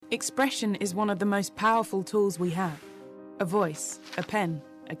Expression is one of the most powerful tools we have. A voice, a pen,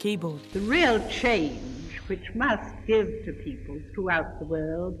 a keyboard. The real change which must give to people throughout the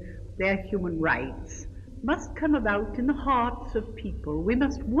world their human rights must come about in the hearts of people. We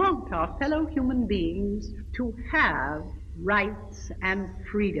must want our fellow human beings to have rights and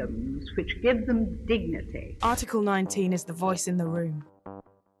freedoms which give them dignity. Article 19 is the voice in the room.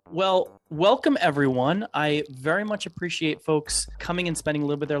 Well, welcome everyone. I very much appreciate folks coming and spending a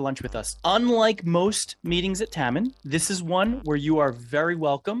little bit of their lunch with us. Unlike most meetings at Tammin, this is one where you are very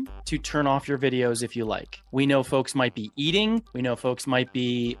welcome to turn off your videos if you like. We know folks might be eating. We know folks might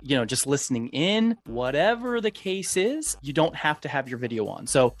be, just listening in. Whatever the case is, you don't have to have your video on.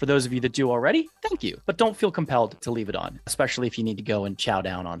 So for those of you that do already, thank you. But don't feel compelled to leave it on, especially if you need to go and chow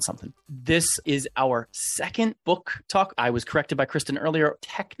down on something. This is our second book talk. I was corrected by Kristen earlier.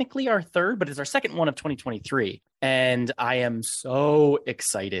 Technically our third, but it's our second one of 2023. And I am so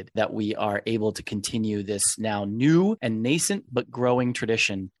excited that we are able to continue this now new and nascent but growing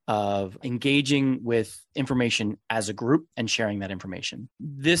tradition of engaging with information as a group and sharing that information.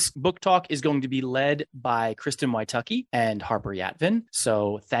 This book talk is going to be led by Kristen Witucky and Harper Yatvin.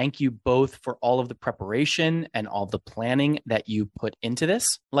 So thank you both for all of the preparation and all the planning that you put into this.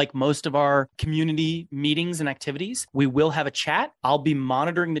 Like most of our community meetings and activities, we will have a chat. I'll be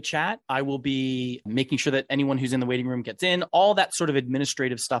monitoring the chat. I will be making sure that anyone who's in the waiting room gets in, all that sort of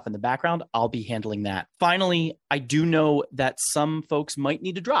administrative stuff in the background. I'll be handling that. Finally, I do know that some folks might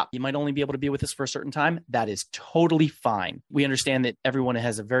need to drop. You might only be able to be with us for a certain time. That is totally fine. We understand that everyone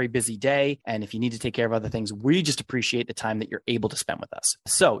has a very busy day. And if you need to take care of other things, we just appreciate the time that you're able to spend with us.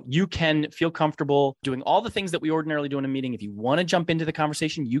 So you can feel comfortable doing all the things that we ordinarily do in a meeting. If you want to jump into the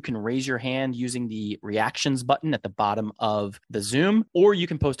conversation, you can raise your hand using the reactions button at the bottom of the Zoom, or you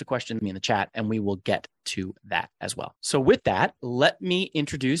can post a question to me in the chat and we will get to that as well. So with that, let me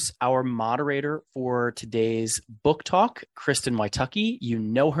introduce our moderator for today's book talk, Kristen Witucky. You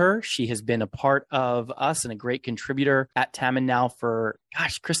know her. She has been a part of us and a great contributor at Tammin now for,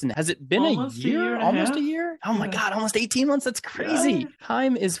 gosh, Kristen, has it been almost a year? Almost a year? Oh my God, almost 18 months. That's crazy. Yeah.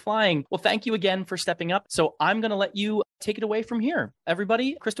 Time is flying. Well, thank you again for stepping up. So I'm going to let you take it away from here.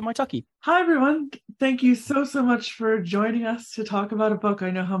 Everybody, Kristen Witucky. Hi, everyone. Thank you so much for joining us to talk about a book.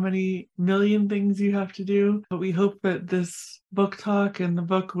 I know how many million things you have to do, but we hope that this book talk and the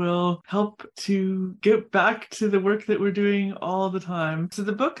book will help to get back to the work that we're doing all the time. So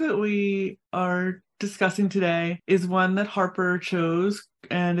the book that we are discussing today is one that Harper chose,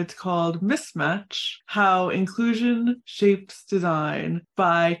 and it's called Mismatch: How Inclusion Shapes Design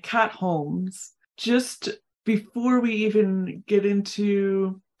by Holmes. Just before we even get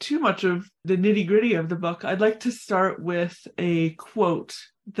into too much of the nitty-gritty of the book, I'd like to start with a quote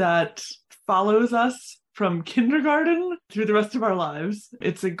that follows us from kindergarten through the rest of our lives.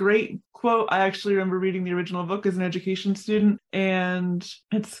 It's a great quote. I actually remember reading the original book as an education student, and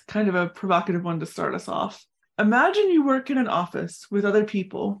it's kind of a provocative one to start us off. Imagine you work in an office with other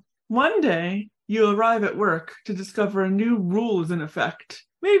people. One day, you arrive at work to discover a new rule is in effect.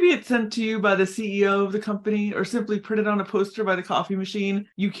 Maybe it's sent to you by the CEO of the company or simply printed on a poster by the coffee machine.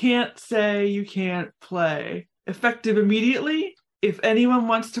 You can't say, you can't play. Effective immediately, if anyone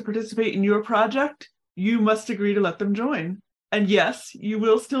wants to participate in your project, you must agree to let them join. And yes, you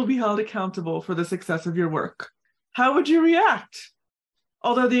will still be held accountable for the success of your work. How would you react?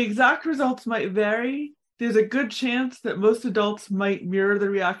 Although the exact results might vary, there's a good chance that most adults might mirror the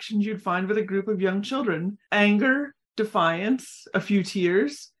reactions you'd find with a group of young children. Anger, defiance, a few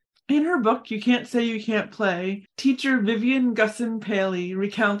tears. In her book, You Can't Say You Can't Play, teacher Vivian Gusson Paley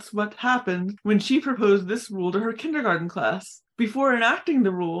recounts what happened when she proposed this rule to her kindergarten class. Before enacting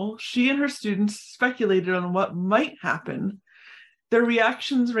the rule, she and her students speculated on what might happen. Their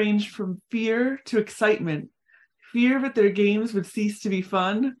reactions ranged from fear to excitement. Fear that their games would cease to be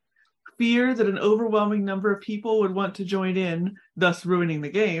fun. Fear that an overwhelming number of people would want to join in, thus ruining the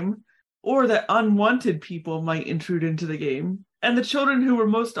game. Or that unwanted people might intrude into the game. And the children who were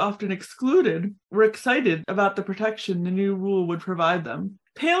most often excluded were excited about the protection the new rule would provide them.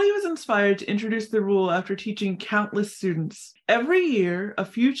 Paley was inspired to introduce the rule after teaching countless students. Every year, a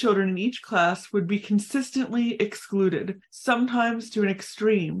few children in each class would be consistently excluded, sometimes to an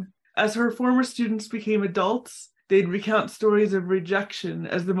extreme. As her former students became adults, they'd recount stories of rejection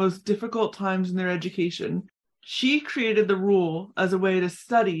as the most difficult times in their education. She created the rule as a way to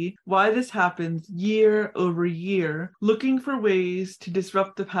study why this happens year over year, looking for ways to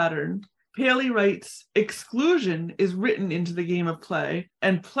disrupt the pattern. Paley writes, exclusion is written into the game of play,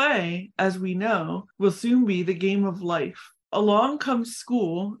 and play, as we know, will soon be the game of life. Along comes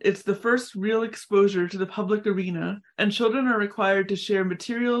school. It's the first real exposure to the public arena, and children are required to share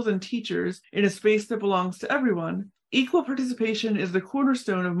materials and teachers in a space that belongs to everyone. Equal participation is the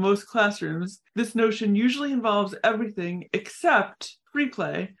cornerstone of most classrooms. This notion usually involves everything except free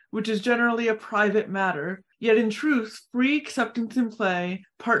play, which is generally a private matter. Yet in truth, free acceptance in play,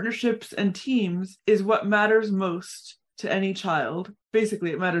 partnerships, and teams is what matters most to any child.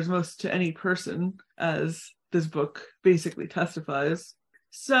 Basically, it matters most to any person, as this book basically testifies.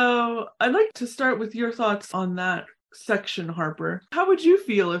 So I'd like to start with your thoughts on that section, Harper. How would you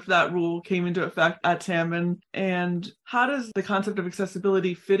feel if that rule came into effect at Tamman, and how does the concept of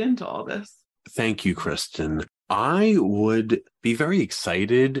accessibility fit into all this? Thank you, Kristen. I would be very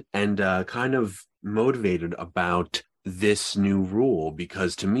excited and kind of motivated about this new rule,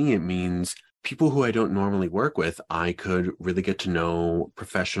 because to me it means people who I don't normally work with, I could really get to know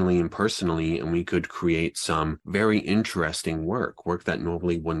professionally and personally, and we could create some very interesting work that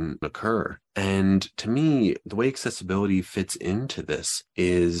normally wouldn't occur. And to me, the way accessibility fits into this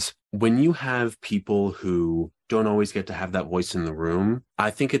is when you have people who don't always get to have that voice in the room,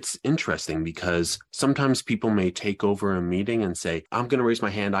 I think it's interesting because sometimes people may take over a meeting and say, I'm going to raise my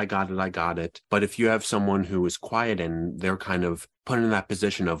hand, I got it. But if you have someone who is quiet and they're kind of put in that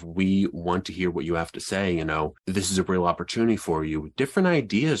position of, we want to hear what you have to say, this is a real opportunity for you, different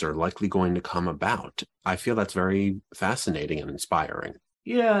ideas are likely going to come about. I feel that's very fascinating and inspiring.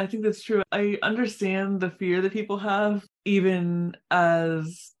 Yeah, I think that's true. I understand the fear that people have, even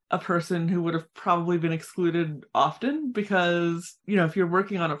as a person who would have probably been excluded often, because, if you're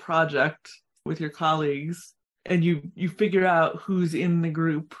working on a project with your colleagues and you figure out who's in the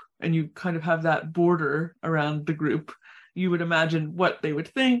group and you kind of have that border around the group, you would imagine what they would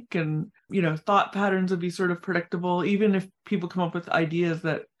think, and, thought patterns would be sort of predictable. Even if people come up with ideas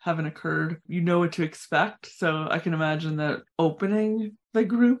that haven't occurred, you know what to expect. So I can imagine that opening the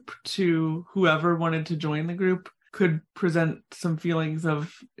group to whoever wanted to join the group could present some feelings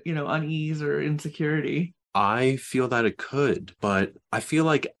of, unease or insecurity. I feel that it could, but I feel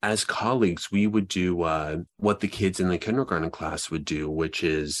like as colleagues, we would do what the kids in the kindergarten class would do, which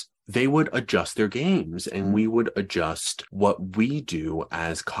is they would adjust their games and we would adjust what we do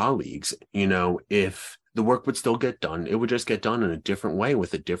as colleagues. If the work would still get done, it would just get done in a different way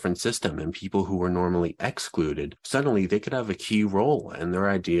with a different system, and people who were normally excluded, suddenly they could have a key role and their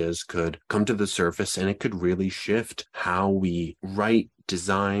ideas could come to the surface, and it could really shift how we write,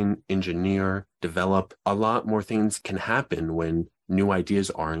 design, engineer, develop. A lot more things can happen when new ideas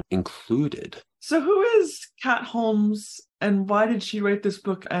are included. So who is Kat Holmes, and why did she write this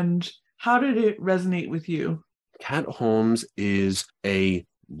book, and how did it resonate with you? Kat Holmes is a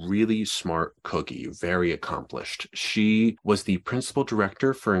really smart cookie, very accomplished. She was the principal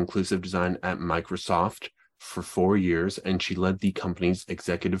director for inclusive design at Microsoft for 4 years, and she led the company's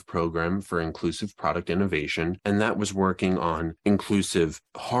executive program for inclusive product innovation, and that was working on inclusive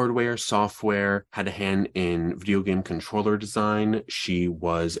hardware, software, had a hand in video game controller design. She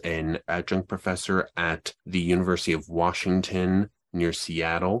was an adjunct professor at the University of Washington near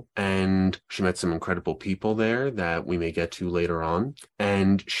Seattle, and she met some incredible people there that we may get to later on.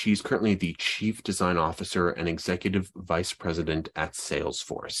 And she's currently the Chief Design Officer and Executive Vice President at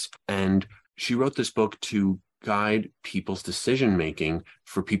Salesforce. And she wrote this book to guide people's decision-making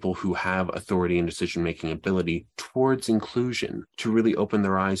for people who have authority and decision-making ability towards inclusion, to really open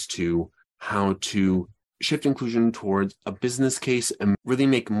their eyes to how to shift inclusion towards a business case and really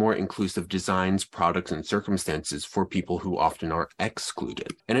make more inclusive designs, products, and circumstances for people who often are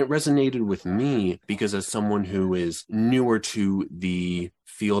excluded. And it resonated with me because as someone who is newer to the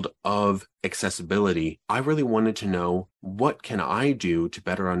field of accessibility, I really wanted to know, what can I do to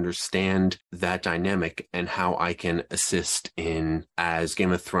better understand that dynamic and how I can assist in, as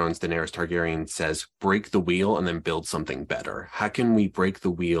Game of Thrones, Daenerys Targaryen says, break the wheel and then build something better. How can we break the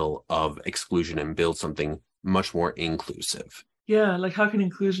wheel of exclusion and build something much more inclusive? Yeah, like how can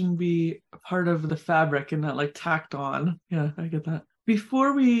inclusion be a part of the fabric and not like tacked on? Yeah, I get that.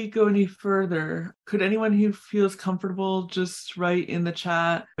 Before we go any further, could anyone who feels comfortable just write in the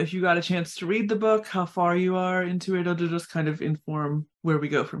chat if you got a chance to read the book, how far you are into it, or to just kind of inform where we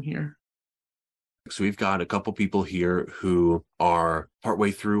go from here? So we've got a couple people here who are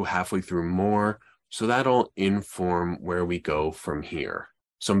partway through, halfway through more. So that'll inform where we go from here.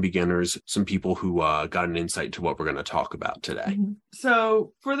 Some beginners, some people who got an insight to what we're going to talk about today. Mm-hmm.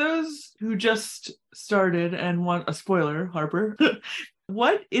 So for those who just started and want a spoiler, Harper,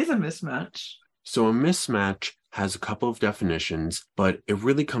 what is a mismatch? So a mismatch has a couple of definitions, but it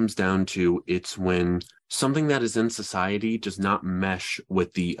really comes down to it's when something that is in society does not mesh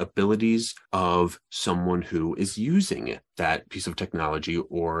with the abilities of someone who is using that piece of technology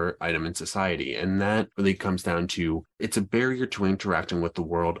or item in society. And that really comes down to, it's a barrier to interacting with the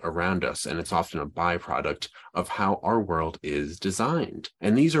world around us. And it's often a byproduct of how our world is designed.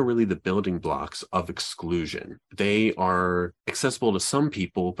 And these are really the building blocks of exclusion. They are accessible to some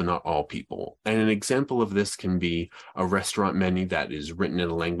people, but not all people. And an example of this can be a restaurant menu that is written in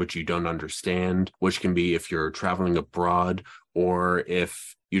a language you don't understand, which can be if you're traveling abroad or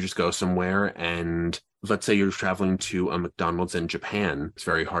if you just go somewhere and let's say you're traveling to a McDonald's in Japan, it's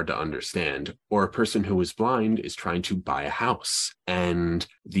very hard to understand. Or a person who is blind is trying to buy a house. And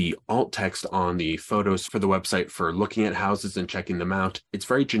the alt text on the photos for the website for looking at houses and checking them out, it's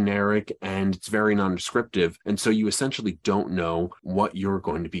very generic and it's very non-descriptive. And so you essentially don't know what you're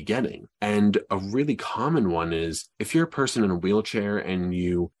going to be getting. And a really common one is if you're a person in a wheelchair and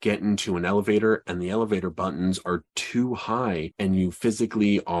you get into an elevator and the elevator buttons are too high and you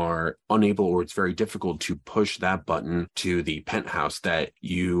physically are unable or it's very difficult to push that button to the penthouse that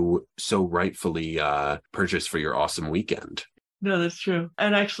you so rightfully purchased for your awesome weekend. No, that's true.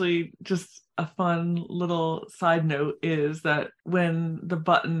 And actually, just a fun little side note is that when the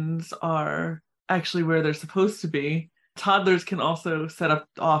buttons are actually where they're supposed to be, toddlers can also set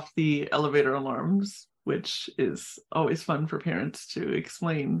off the elevator alarms, which is always fun for parents to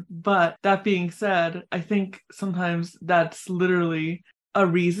explain. But that being said, I think sometimes that's literally a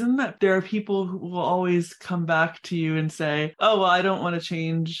reason that there are people who will always come back to you and say, oh, well, I don't want to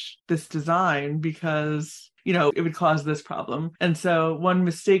change this design because, it would cause this problem. And so one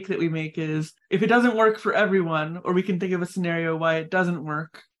mistake that we make is if it doesn't work for everyone, or we can think of a scenario why it doesn't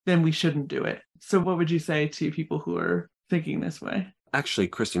work, then we shouldn't do it. So what would you say to people who are thinking this way? Actually,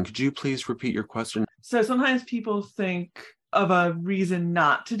 Kristen, could you please repeat your question? So sometimes people think of a reason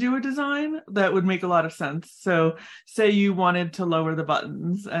not to do a design that would make a lot of sense. So say you wanted to lower the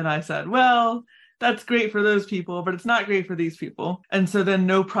buttons and I said, well, that's great for those people, but it's not great for these people. And so then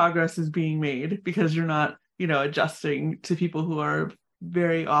no progress is being made because you're not, adjusting to people who are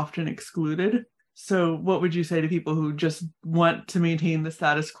very often excluded. So what would you say to people who just want to maintain the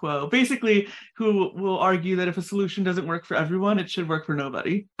status quo? Basically, who will argue that if a solution doesn't work for everyone, it should work for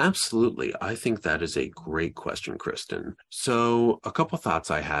nobody. Absolutely. I think that is a great question, Kristen. So a couple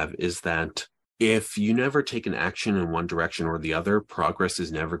thoughts I have is that if you never take an action in one direction or the other, progress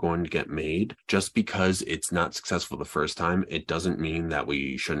is never going to get made. Just because it's not successful the first time, it doesn't mean that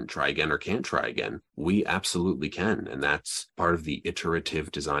we shouldn't try again or can't try again. We absolutely can. And that's part of the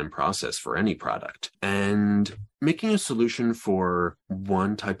iterative design process for any product. And making a solution for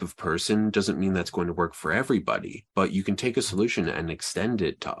one type of person doesn't mean that's going to work for everybody, but you can take a solution and extend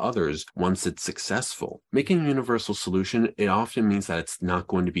it to others once it's successful. Making a universal solution, it often means that it's not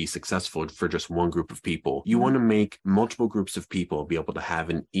going to be successful for just one group of people. You want to make multiple groups of people be able to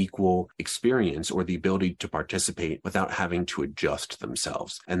have an equal experience or the ability to participate without having to adjust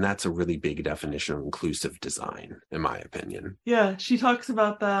themselves. And that's a really big definition of inclusive design, in my opinion. Yeah, she talks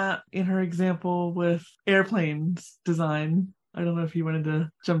about that in her example with airplanes design. I don't know if you wanted to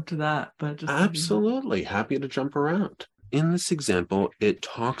jump to that, but just absolutely happy to jump around. In this example, it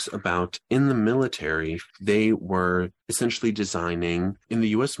talks about in the military, they were essentially designing, in the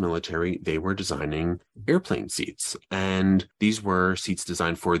US military, they were designing airplane seats. And these were seats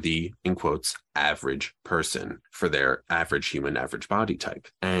designed for the, in quotes, average person, for their average human, average body type.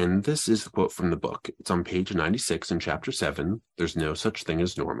 And this is the quote from the book. It's on page 96 in chapter 7. There's no such thing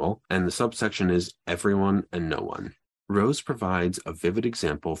as normal. And the subsection is everyone and no one. Rose provides a vivid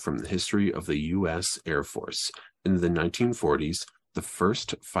example from the history of the U.S. Air Force. In the 1940s, the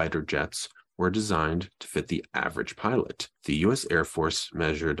first fighter jets were designed to fit the average pilot. The U.S. Air Force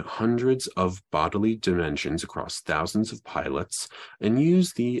measured hundreds of bodily dimensions across thousands of pilots and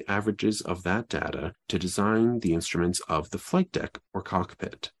used the averages of that data to design the instruments of the flight deck or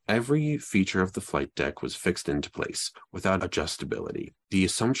cockpit. Every feature of the flight deck was fixed into place without adjustability. The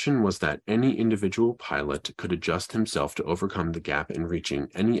assumption was that any individual pilot could adjust himself to overcome the gap in reaching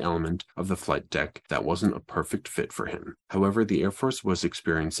any element of the flight deck that wasn't a perfect fit for him. However, the Air Force was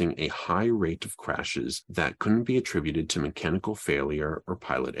experiencing a high rate of crashes that couldn't be attributed to mechanical failure or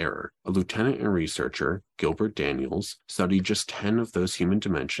pilot error. A lieutenant and researcher, Gilbert Daniels, studied just 10 of those human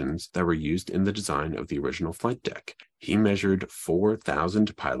dimensions that were used in the design of the original flight deck. He measured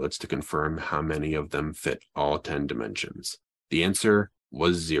 4,000 pilots to confirm how many of them fit all 10 dimensions. The answer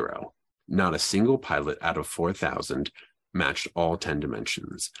was 0. Not a single pilot out of 4,000 matched all 10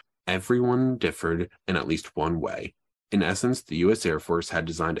 dimensions. Everyone differed in at least one way. In essence, the U.S. Air Force had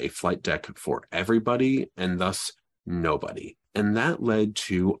designed a flight deck for everybody and thus nobody. And that led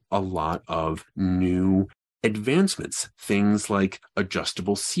to a lot of new advancements, things like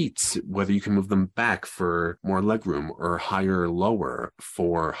adjustable seats, whether you can move them back for more legroom or higher or lower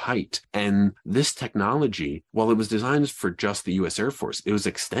for height. And this technology, while it was designed for just the US Air Force, it was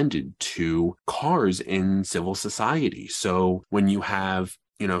extended to cars in civil society. So when you have,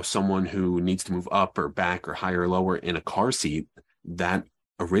 someone who needs to move up or back or higher or lower in a car seat, that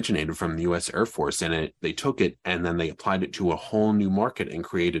originated from the US Air Force, and they took it and then they applied it to a whole new market and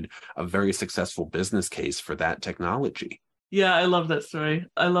created a very successful business case for that technology. Yeah, I love that story.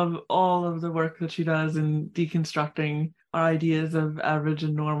 I love all of the work that she does in deconstructing our ideas of average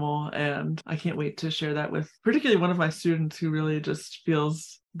and normal, and I can't wait to share that with particularly one of my students who really just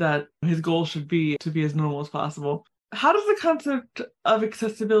feels that his goal should be to be as normal as possible. How does the concept of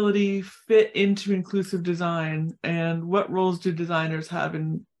accessibility fit into inclusive design, and what roles do designers have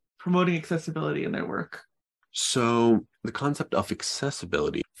in promoting accessibility in their work? So the concept of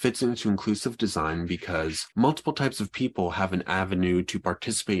accessibility fits into inclusive design because multiple types of people have an avenue to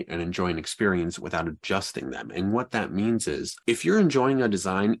participate and enjoy an experience without adjusting them. And what that means is if you're enjoying a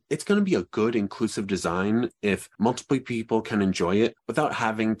design, it's going to be a good inclusive design if multiple people can enjoy it without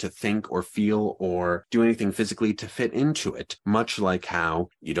having to think or feel or do anything physically to fit into it. Much like how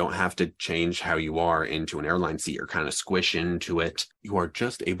you don't have to change how you are into an airline seat or kind of squish into it. You are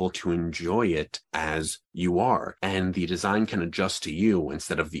just able to enjoy it as you are. And the design can adjust to you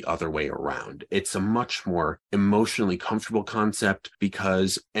instead of the other way around. It's a much more emotionally comfortable concept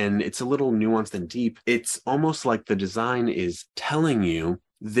because, and it's a little nuanced and deep, it's almost like the design is telling you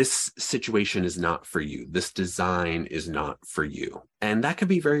this situation is not for you. This design is not for you. And that can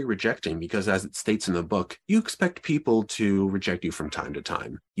be very rejecting because, as it states in the book, you expect people to reject you from time to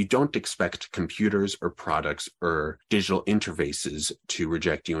time. You don't expect computers or products or digital interfaces to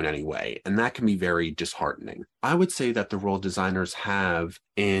reject you in any way. And that can be very disheartening. I would say that the role designers have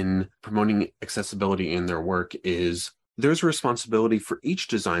in promoting accessibility in their work is there's a responsibility for each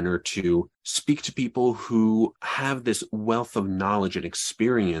designer to speak to people who have this wealth of knowledge and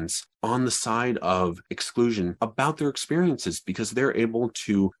experience on the side of exclusion about their experiences, because they're able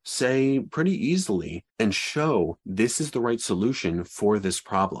to say pretty easily and show this is the right solution for this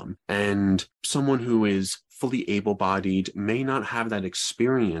problem. And someone who is fully able-bodied may not have that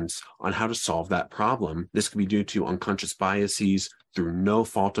experience on how to solve that problem. This could be due to unconscious biases through no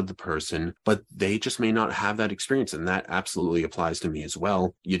fault of the person, but they just may not have that experience. And that absolutely applies to me as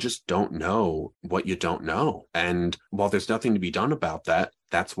well. You just don't know what you don't know. And while there's nothing to be done about that,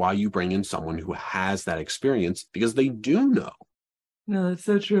 that's why you bring in someone who has that experience, because they do know. No, that's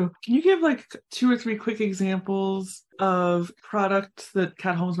so true. Can you give like 2 or 3 quick examples of products that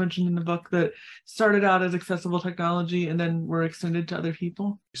Kat Holmes mentioned in the book that started out as accessible technology and then were extended to other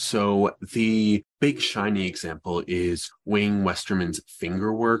people? So the big shiny example is Wayne Westerman's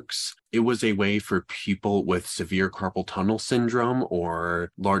Fingerworks. It was a way for people with severe carpal tunnel syndrome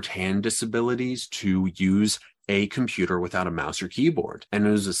or large hand disabilities to use a computer without a mouse or keyboard. And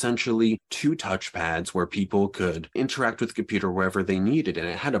it was essentially 2 touchpads where people could interact with the computer wherever they needed. And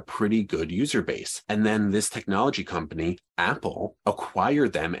it had a pretty good user base. And then this technology company, Apple,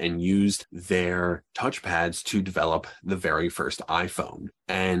 acquired them and used their touchpads to develop the very first iPhone.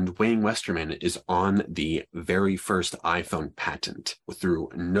 And Wayne Westerman is on the very first iPhone patent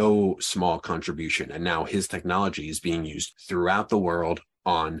through no small contribution. And now his technology is being used throughout the world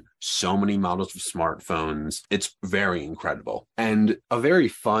on so many models of smartphones. It's very incredible. And a very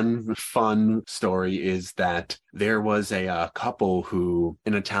fun story is that there was a couple who,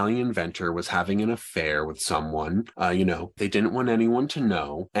 an Italian inventor, was having an affair with someone. They didn't want anyone to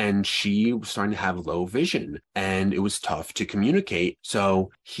know. And she was starting to have low vision and it was tough to communicate.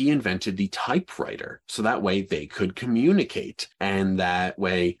 So he invented the typewriter. So that way they could communicate. And that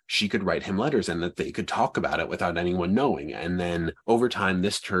way she could write him letters and that they could talk about it without anyone knowing. And then over time,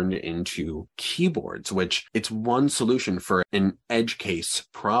 this turned into keyboards, which it's one solution for an edge case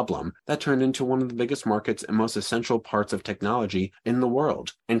problem that turned into one of the biggest markets and most essential parts of technology in the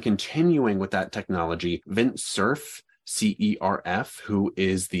world. And continuing with that technology, Vint Cerf, CERF, who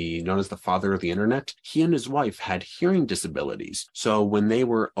is known as the father of the internet, he and his wife had hearing disabilities. So when they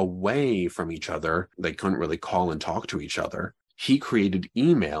were away from each other, they couldn't really call and talk to each other. He created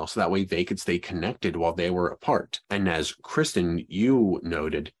email so that way they could stay connected while they were apart. And as Kristen, you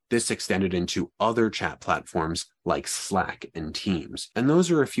noted, this extended into other chat platforms like Slack and Teams. And those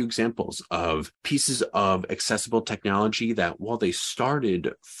are a few examples of pieces of accessible technology that, while they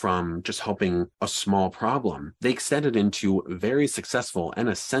started from just helping a small problem, they extended into very successful and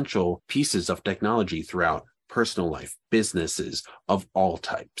essential pieces of technology throughout personal life, businesses of all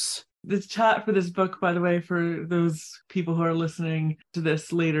types. The chat for this book, by the way, for those people who are listening to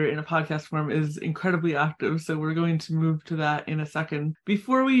this later in a podcast form, is incredibly active. So we're going to move to that in a second.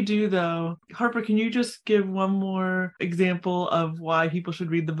 Before we do, though, Harper, can you just give one more example of why people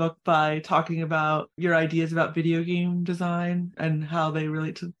should read the book by talking about your ideas about video game design and how they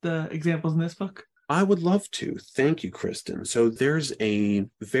relate to the examples in this book? I would love to. Thank you, Kristen. So there's a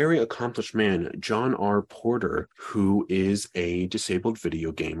very accomplished man, John R. Porter, who is a disabled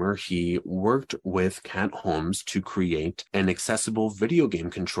video gamer. He worked with Cat Holmes to create an accessible video game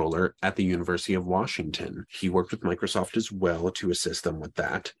controller at the University of Washington. He worked with Microsoft as well to assist them with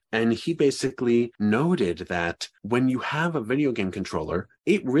that. And he basically noted that when you have a video game controller,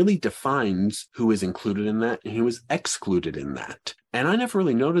 it really defines who is included in that and who is excluded in that. And I never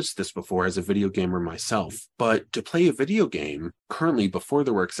really noticed this before as a video gamer myself, but to play a video game, currently before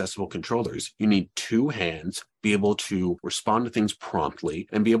there were accessible controllers, you need two hands, be able to respond to things promptly,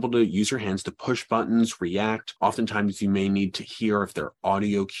 and be able to use your hands to push buttons, react. Oftentimes you may need to hear if there are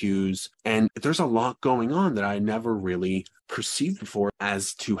audio cues. And there's a lot going on that I never really perceived before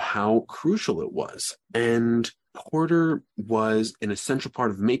as to how crucial it was. And Porter was an essential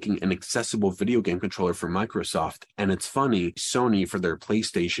part of making an accessible video game controller for Microsoft. And it's funny, Sony, for their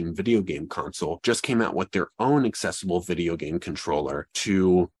PlayStation video game console, just came out with their own accessible video game controller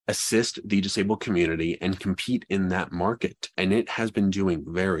to assist the disabled community and compete in that market. And it has been doing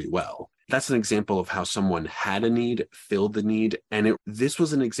very well. That's an example of how someone had a need, filled the need. And this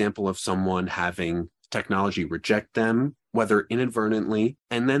was an example of someone having technology reject them, whether inadvertently,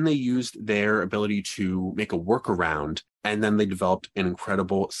 and then they used their ability to make a workaround, and then they developed an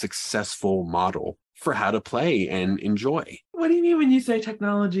incredible, successful model for how to play and enjoy. What do you mean when you say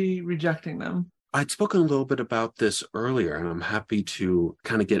technology rejecting them? I'd spoken a little bit about this earlier, and I'm happy to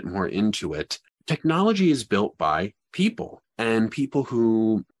kind of get more into it. Technology is built by people, and people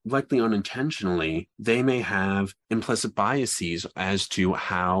who, likely unintentionally, they may have implicit biases as to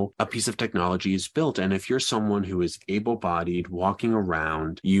how a piece of technology is built. And if you're someone who is able-bodied, walking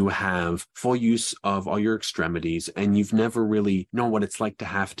around, you have full use of all your extremities, and you've never really known what it's like to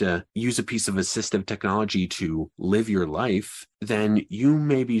have to use a piece of assistive technology to live your life, then you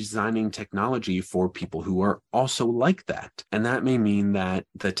may be designing technology for people who are also like that. And that may mean that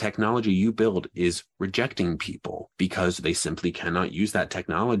the technology you build is rejecting people because they simply cannot use that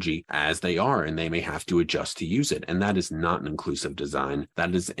technology as they are, and they may have to adjust to use it. And that is not an inclusive design.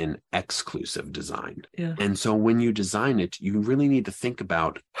 That is an exclusive design. Yeah. And so when you design it, you really need to think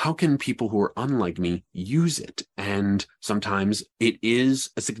about how can people who are unlike me use it? And sometimes it is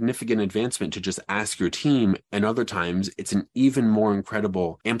a significant advancement to just ask your team. And other times it's an even more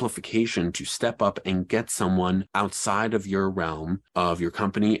incredible amplification to step up and get someone outside of your realm of your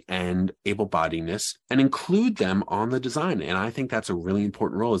company and able-bodiedness and include them on the design. And I think that's a really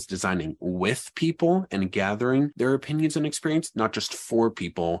important role, is designing with people and gathering their opinions and experience, not just for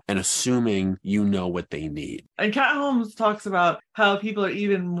people and assuming you know what they need. And Cat Holmes talks about how people are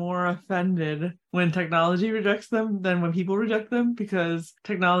even more offended when technology rejects them than when people reject them, because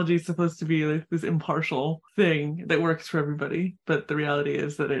technology is supposed to be like this impartial thing that works for everybody. But the reality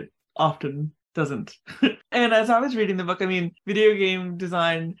is that it often doesn't. And as I was reading the book, I mean, video game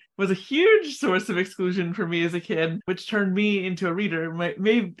design was a huge source of exclusion for me as a kid, which turned me into a reader.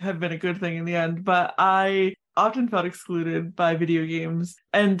 May have been a good thing in the end, but I often felt excluded by video games.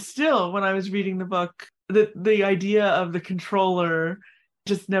 And still, when I was reading the book, the idea of the controller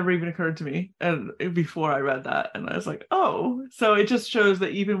just never even occurred to me and before I read that. And I was like, oh, so it just shows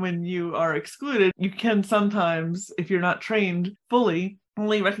that even when you are excluded, you can sometimes, if you're not trained fully,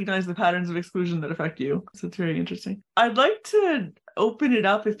 only recognize the patterns of exclusion that affect you. So it's very interesting. I'd like to open it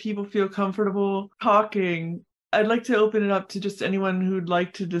up if people feel comfortable talking. I'd like to open it up to just anyone who'd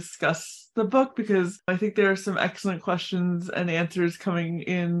like to discuss the book, because I think there are some excellent questions and answers coming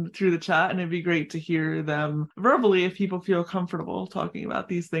in through the chat, and it'd be great to hear them verbally if people feel comfortable talking about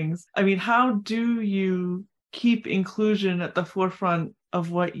these things. I mean, how do you keep inclusion at the forefront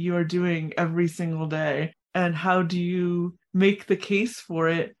of what you're doing every single day? And how do you make the case for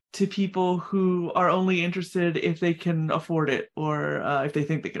it to people who are only interested if they can afford it, or if they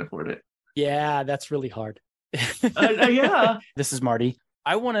think they can afford it? Yeah, that's really hard. Yeah. This is Marty.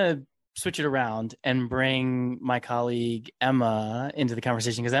 I want to switch it around and bring my colleague Emma into the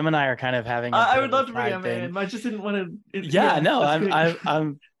conversation, because Emma and I are kind of having I would love to bring Emma in. I just didn't want to.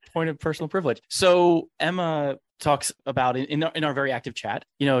 I'm point of personal privilege. So Emma talks about in our very active chat,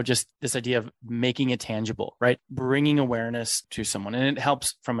 just this idea of making it tangible, right? Bringing awareness to someone. And it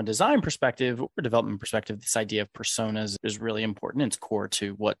helps from a design perspective or development perspective. This idea of personas is really important. It's core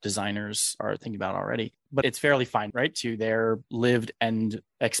to what designers are thinking about already. But it's fairly fine, right? To their lived and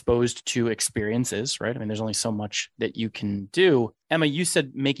exposed to experiences, right? I mean, there's only so much that you can do. Emma, you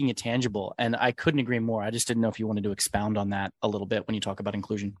said making it tangible, and I couldn't agree more. I just didn't know if you wanted to expound on that a little bit when you talk about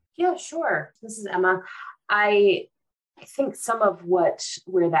inclusion. Yeah, sure. This is Emma. I think some of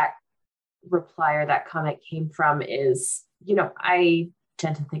where that reply or that comment came from is, I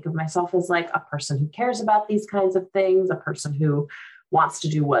tend to think of myself as like a person who cares about these kinds of things, a person who wants to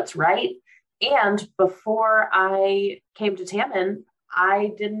do what's right. And before I came to Tammin,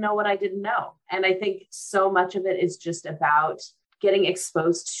 I didn't know what I didn't know. And I think so much of it is just about getting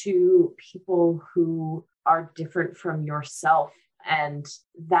exposed to people who are different from yourself. And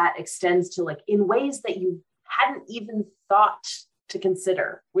that extends to like in ways that you hadn't even thought to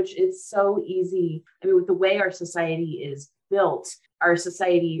consider, which is so easy. I mean, with the way our society is built, our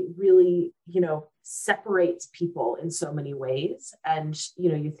society really, separates people in so many ways. And,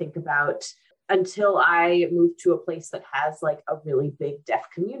 you think about until I moved to a place that has like a really big deaf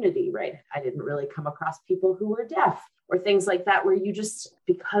community, right? I didn't really come across people who were deaf or things like that, where you just,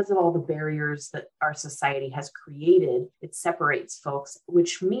 because of all the barriers that our society has created, it separates folks,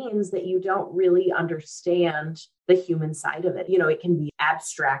 which means that you don't really understand the human side of it. It can be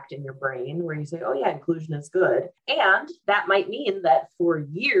abstract in your brain where you say, oh yeah, inclusion is good. And that might mean that for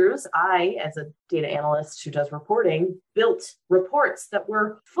years, I, as a data analyst who does reporting, built reports that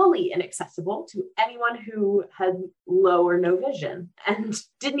were fully inaccessible to anyone who had low or no vision and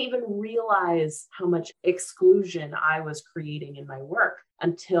didn't even realize how much exclusion I was creating in my work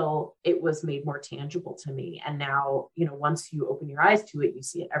until it was made more tangible to me. And now, once you open your eyes to it, you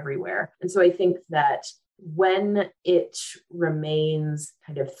see it everywhere. And so I think that when it remains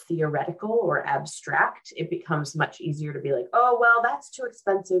kind of theoretical or abstract, it becomes much easier to be like, oh, well, that's too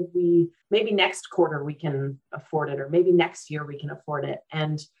expensive. Maybe next quarter we can afford it, or maybe next year we can afford it.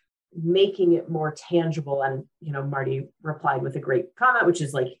 And making it more tangible. And, Marty replied with a great comment, which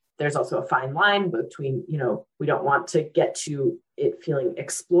is like, there's also a fine line between, we don't want to get to it feeling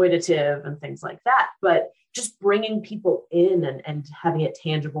exploitative and things like that, but just bringing people in and having it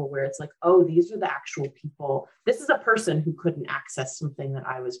tangible where it's like, oh, these are the actual people. This is a person who couldn't access something that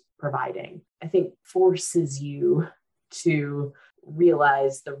I was providing. I think forces you to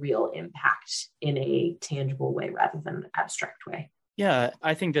realize the real impact in a tangible way rather than an abstract way. Yeah,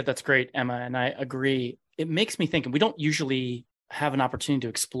 I think that's great, Emma. And I agree. It makes me think, and we don't usually have an opportunity to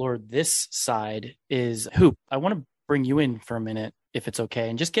explore this side, is Hoop. I want to bring you in for a minute, if it's okay,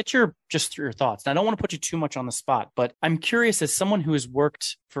 and just get your thoughts. And I don't want to put you too much on the spot, but I'm curious, as someone who has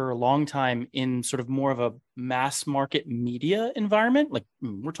worked for a long time in sort of more of a mass market media environment, like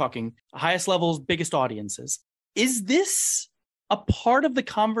we're talking highest levels, biggest audiences, is this a part of the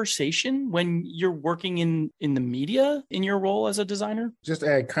conversation when you're working in the media in your role as a designer? Just to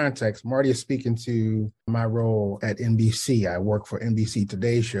add context, Marty is speaking to my role at NBC. I work for NBC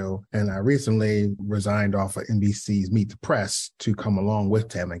Today Show, and I recently resigned off of NBC's Meet the Press to come along with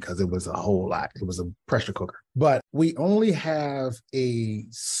Tammin because it was a whole lot. It was a pressure cooker. But we only have a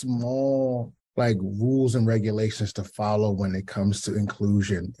small rules and regulations to follow when it comes to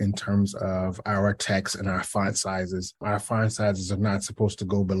inclusion in terms of our text and our font sizes. Our font sizes are not supposed to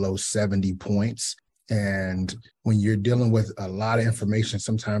go below 70 points. And when you're dealing with a lot of information,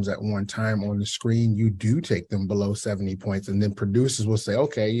 sometimes at one time on the screen, you do take them below 70 points. And then producers will say,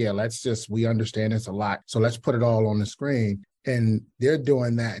 okay, yeah, we understand it's a lot, so let's put it all on the screen. And they're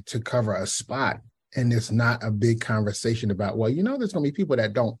doing that to cover a spot. And it's not a big conversation about, well, there's going to be people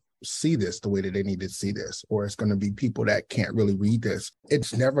that don't see this the way that they need to see this, or it's going to be people that can't really read this.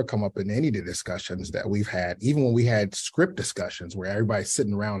 It's never come up in any of the discussions that we've had, even when we had script discussions where everybody's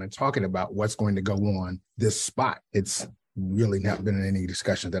sitting around and talking about what's going to go on this spot. It's really not been in any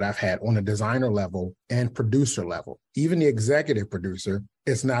discussion that I've had on a designer level and producer level. Even the executive producer,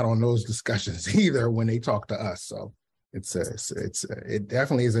 it's not on those discussions either when they talk to us. So it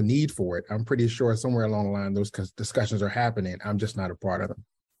definitely is a need for it. I'm pretty sure somewhere along the line, those discussions are happening. I'm just not a part of them.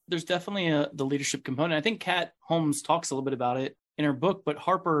 There's definitely the leadership component. I think Kat Holmes talks a little bit about it in her book, but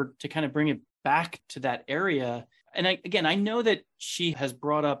Harper, to kind of bring it back to that area. And I know that she has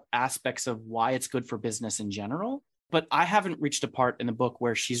brought up aspects of why it's good for business in general, but I haven't reached a part in the book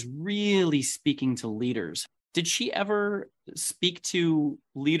where she's really speaking to leaders. Did she ever speak to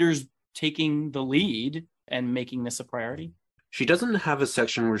leaders taking the lead and making this a priority? She doesn't have a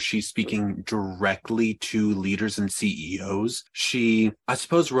section where she's speaking directly to leaders and CEOs. She, I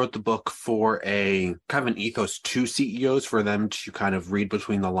suppose, wrote the book for a kind of an ethos to CEOs for them to kind of read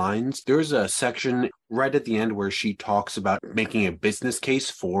between the lines. There's a section right at the end where she talks about making a business case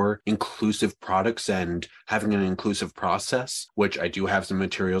for inclusive products and having an inclusive process, which I do have some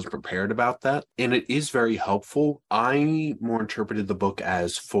materials prepared about that. And it is very helpful. I more interpreted the book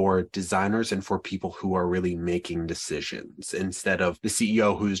as for designers and for people who are really making decisions instead of the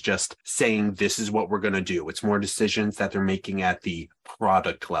CEO who's just saying, this is what we're going to do. It's more decisions that they're making at the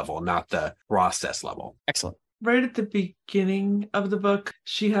product level, not the process level. Excellent. Right at the beginning of the book,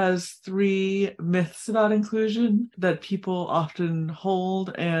 she has 3 myths about inclusion that people often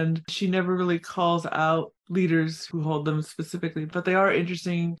hold, and she never really calls out leaders who hold them specifically, but they are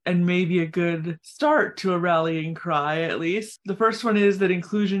interesting and maybe a good start to a rallying cry, at least. The first one is that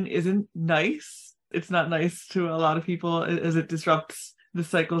inclusion isn't nice. It's not nice to a lot of people as it disrupts the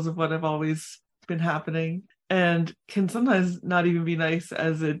cycles of what have always been happening, and can sometimes not even be nice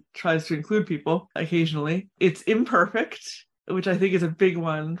as it tries to include people occasionally. It's imperfect, which I think is a big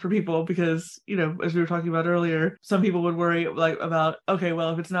one for people because, you know, as we were talking about earlier, some people would worry about, okay,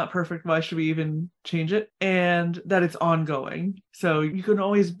 well, if it's not perfect, why should we even change it? And that it's ongoing. So you can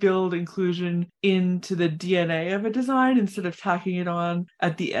always build inclusion into the DNA of a design instead of tacking it on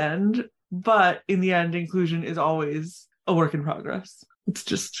at the end. But in the end, inclusion is always a work in progress. It's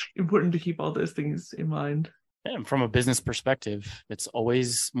just important to keep all those things in mind. And from a business perspective, it's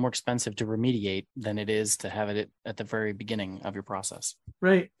always more expensive to remediate than it is to have it at the very beginning of your process.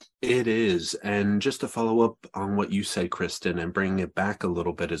 Right. It is. And just to follow up on what you said, Kristen, and bring it back a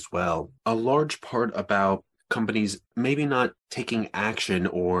little bit as well, a large part about companies maybe not taking action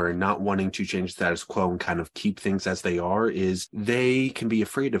or not wanting to change the status quo and kind of keep things as they are is they can be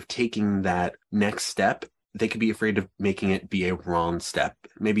afraid of taking that next step. They could be afraid of making it be a wrong step,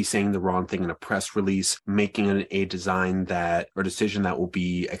 maybe saying the wrong thing in a press release, making a design that or decision that will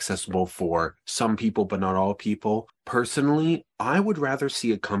be accessible for some people, but not all people. Personally, I would rather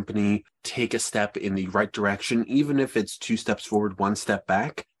see a company take a step in the right direction, even if it's 2 steps forward, 1 step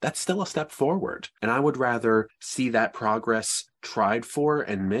back. That's still a step forward. And I would rather see that progress tried for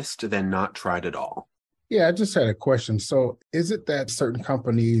and missed than not tried at all. Yeah, I just had a question. So is it that certain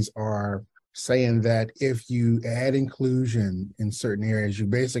companies are saying that if you add inclusion in certain areas, you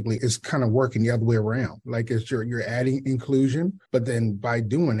basically, it's kind of working the other way around. Like you're adding inclusion, but then by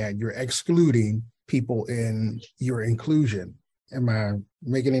doing that, you're excluding people in your inclusion. Am I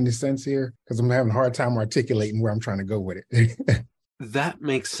making any sense here? Because I'm having a hard time articulating where I'm trying to go with it. That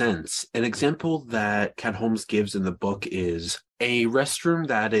makes sense. An example that Kat Holmes gives in the book is a restroom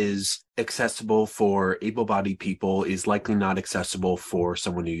that is accessible for able-bodied people is likely not accessible for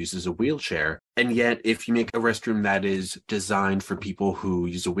someone who uses a wheelchair. And yet, if you make a restroom that is designed for people who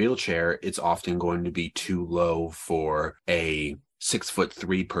use a wheelchair, it's often going to be too low for a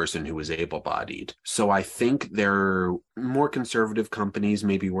 6'3" person who is able-bodied. So I think there are more conservative companies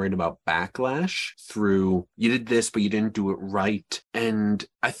maybe worried about backlash through, you did this, but you didn't do it right. And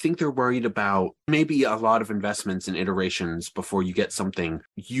I think they're worried about maybe a lot of investments and iterations before you get something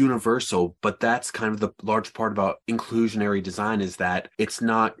universal. But that's kind of the large part about inclusionary design is that it's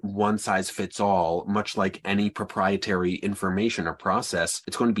not one size fits all, much like any proprietary information or process.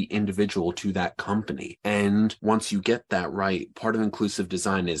 It's going to be individual to that company. And once you get that right, part of inclusive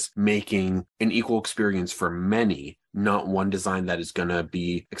design is making an equal experience for many, not one design that is going to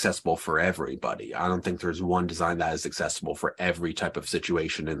be accessible for everybody. I don't think there's one design that is accessible for every type of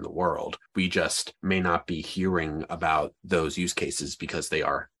situation in the world. We just may not be hearing about those use cases because they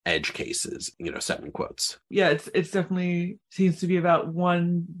are edge cases, set in quotes. Yeah, it's definitely seems to be about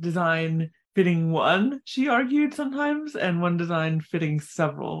one design fitting one, she argued sometimes, and one design fitting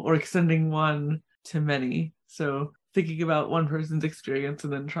several or extending one to many. So thinking about one person's experience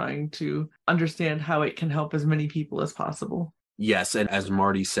and then trying to understand how it can help as many people as possible. Yes, and as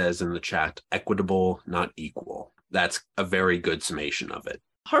Marty says in the chat, equitable, not equal. That's a very good summation of it.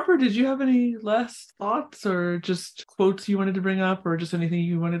 Harper, did you have any last thoughts or just quotes you wanted to bring up or just anything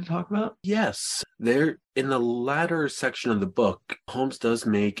you wanted to talk about? Yes, there in the latter section of the book, Holmes does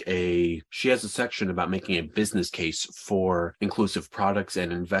she has a section about making a business case for inclusive products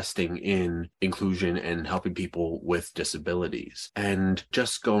and investing in inclusion and helping people with disabilities. And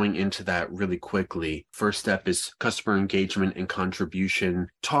just going into that really quickly, first step is customer engagement and contribution.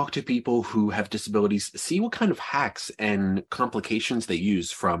 Talk to people who have disabilities, see what kind of hacks and complications they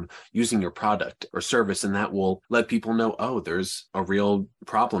use from using your product or service, and that will let people know, oh, there's a real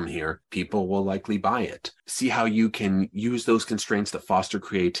problem here. People will likely buy it. market. See how you can use those constraints to foster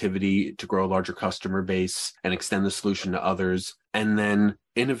creativity, to grow a larger customer base and extend the solution to others. And then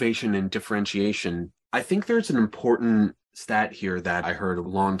innovation and differentiation. I think there's an important stat here that I heard a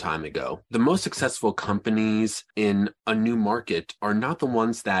long time ago. The most successful companies in a new market are not the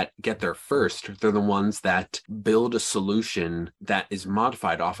ones that get there first. They're the ones that build a solution that is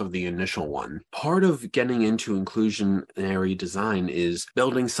modified off of the initial one. Part of getting into inclusionary design is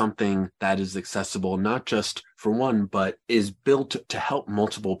building something that is accessible, not just for one, but is built to help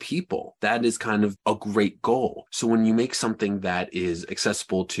multiple people. That is kind of a great goal. So when you make something that is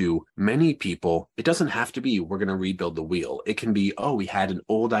accessible to many people, it doesn't have to be, we're going to rebuild the wheel. It can be, oh, we had an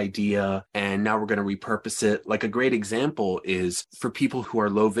old idea and now we're going to repurpose it. Like a great example is for people who are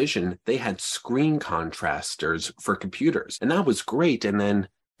low vision, they had screen contrasters for computers, and that was great. And then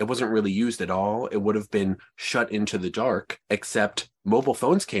it wasn't really used at all. It would have been shut into the dark, except mobile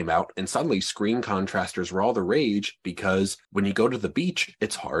phones came out and suddenly screen contrasters were all the rage because when you go to the beach,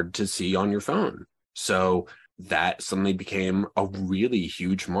 it's hard to see on your phone. So that suddenly became a really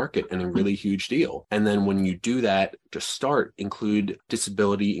huge market and a really huge deal. And then when you do that to start, include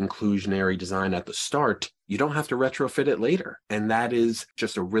disability inclusionary design at the start, you don't have to retrofit it later. And that is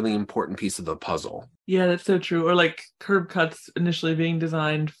just a really important piece of the puzzle. Yeah, that's so true. Or like curb cuts initially being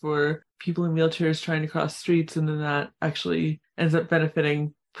designed for people in wheelchairs trying to cross streets, and then that actually ends up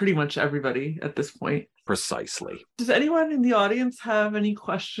benefiting pretty much everybody at this point. Precisely. Does anyone in the audience have any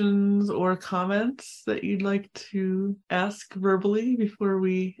questions or comments that you'd like to ask verbally before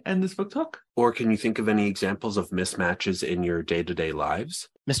we end this book talk? Or can you think of any examples of mismatches in your day-to-day lives?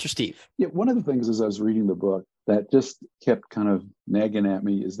 Mr. Steve. Yeah, one of the things as I was reading the book that just kept kind of nagging at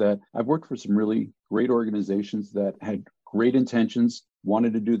me is that I've worked for some really great organizations that had great intentions,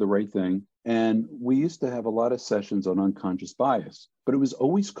 wanted to do the right thing. And we used to have a lot of sessions on unconscious bias, but it was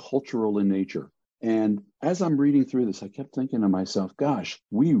always cultural in nature. And as I'm reading through this, I kept thinking to myself, gosh,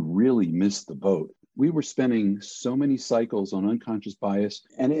 we really missed the boat. We were spending so many cycles on unconscious bias,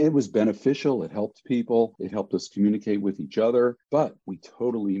 and it was beneficial. It helped people. It helped us communicate with each other, but we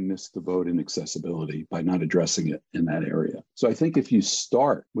totally missed the boat in accessibility by not addressing it in that area. So I think if you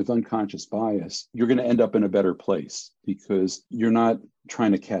start with unconscious bias, you're going to end up in a better place because you're not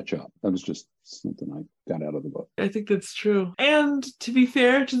trying to catch up. That was just something I got out of the book. I think that's true. And to be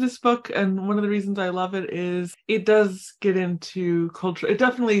fair to this book, and one of the reasons I love it is it does get into culture. It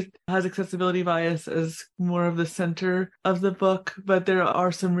definitely has accessibility bias as more of the center of the book, but there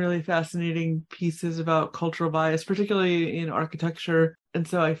are some really fascinating pieces about cultural bias, particularly in architecture. And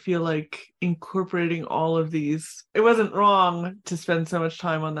so I feel like incorporating all of these, it wasn't wrong to spend so much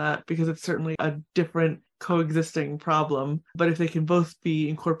time on that because it's certainly a different coexisting problem. But if they can both be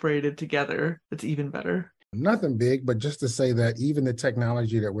incorporated together, it's even better. Nothing big, but just to say that even the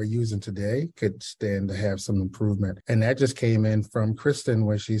technology that we're using today could stand to have some improvement. And that just came in from Kristen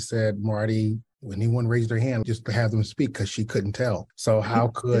when she said, Marty, when anyone raised their hand, just to have them speak because she couldn't tell. So how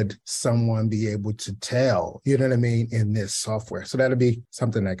could someone be able to tell, you know what I mean, in this software? So that'd be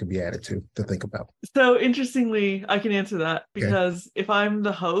something that could be added to think about. So interestingly, I can answer that because if I'm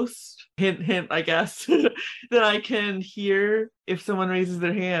the host, hint, hint, I guess, then I can hear if someone raises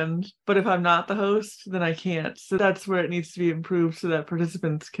their hand. But if I'm not the host, then I can't. So that's where it needs to be improved so that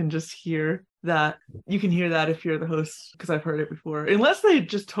participants can just hear that. You can hear that if you're the host, because I've heard it before. Unless they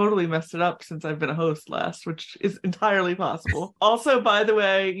just totally messed it up since I've been a host last, which is entirely possible. Also, by the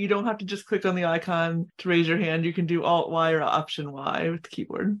way, you don't have to just click on the icon to raise your hand. You can do Alt-Y or Option-Y with the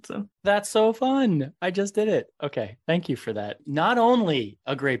keyboard. So that's so fun. I just did it. Okay. Thank you for that. Not only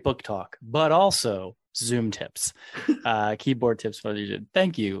a great book talk, but also Zoom tips, keyboard tips for you did.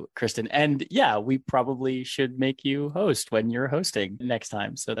 Thank you, Kristen. And yeah, we probably should make you host when you're hosting next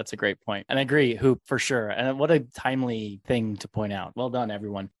time. So that's a great point. And I agree, Hoop, for sure. And what a timely thing to point out. Well done,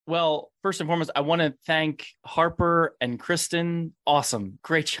 everyone. Well, first and foremost, I want to thank Harper and Kristen. Awesome.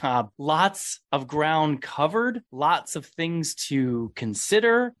 Great job. Lots of ground covered, lots of things to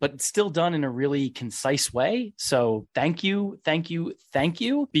consider, but still done in a really concise way. So thank you, thank you, thank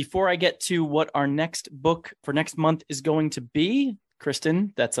you. Before I get to what our next book for next month is going to be,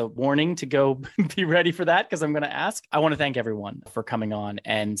 Kristen, that's a warning to go be ready for that because I'm going to ask. I want to thank everyone for coming on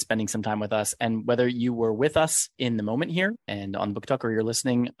and spending some time with us. And whether you were with us in the moment here and on Book Talk, or you're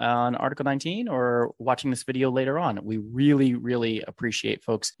listening on Article 19 or watching this video later on, we really, really appreciate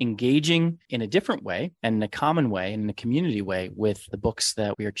folks engaging in a different way and in a common way and in a community way with the books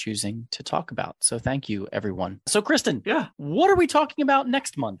that we are choosing to talk about. So thank you, everyone. So Kristen, what are we talking about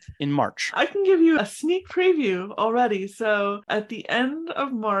next month in March? I can give you a sneak preview already. So at the end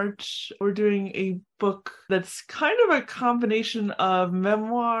of March, we're doing a book that's kind of a combination of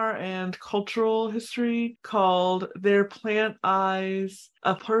memoir and cultural history called Their Plant Eyes,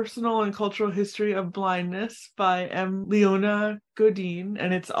 A Personal and Cultural History of Blindness by M. Leona Godin,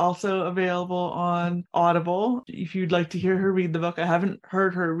 and it's also available on Audible if you'd like to hear her read the book. I haven't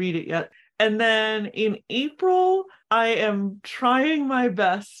heard her read it yet. And then in April, I am trying my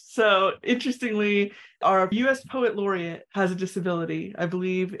best. So interestingly, our U.S. Poet Laureate has a disability. I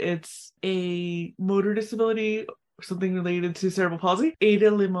believe it's a motor disability, something related to cerebral palsy,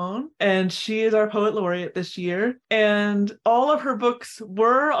 Ada Limon, and she is our Poet Laureate this year. And all of her books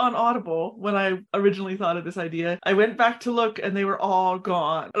were on Audible when I originally thought of this idea. I went back to look and they were all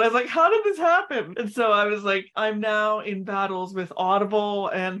gone. And I was like, how did this happen? And so I was like, I'm now in battles with Audible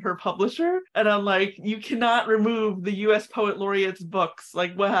and her publisher. And I'm like, you cannot remove the U.S. Poet Laureate's books.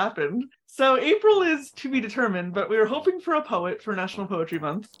 Like, what happened? So April is to be determined, but we were hoping for a poet for National Poetry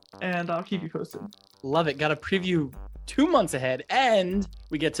Month, and I'll keep you posted. Love it. Got a preview 2 months ahead, and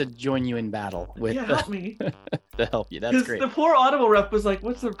we get to join you in battle with help me to help you. That's great. The poor Audible rep was like,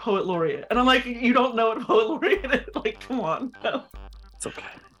 "What's a Poet Laureate?" And I'm like, "You don't know what a Poet Laureate is? Like, come on." It's okay.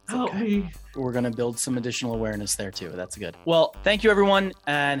 Help me. We're going to build some additional awareness there too. That's good. Well, thank you everyone,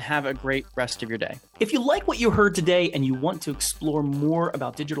 and have a great rest of your day. If you like what you heard today and you want to explore more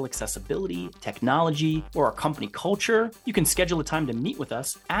about digital accessibility, technology, or our company culture, you can schedule a time to meet with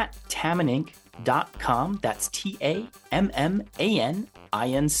us at tammaninc.com. That's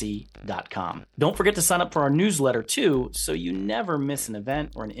TAMMANINC.com. Don't forget to sign up for our newsletter too, so you never miss an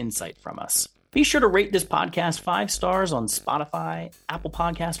event or an insight from us. Be sure to rate this podcast 5 stars on Spotify, Apple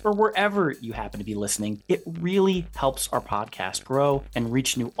Podcasts, or wherever you happen to be listening. It really helps our podcast grow and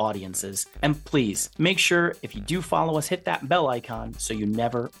reach new audiences. And please, make sure if you do follow us, hit that bell icon so you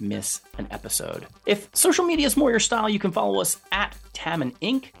never miss an episode. If social media is more your style, you can follow us at Tammin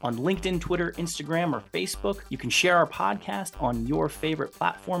Inc. on LinkedIn, Twitter, Instagram, or Facebook. You can share our podcast on your favorite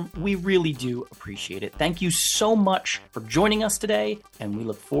platform. We really do appreciate it. Thank you so much for joining us today, and we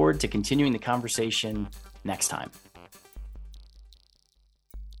look forward to continuing the conversation next time.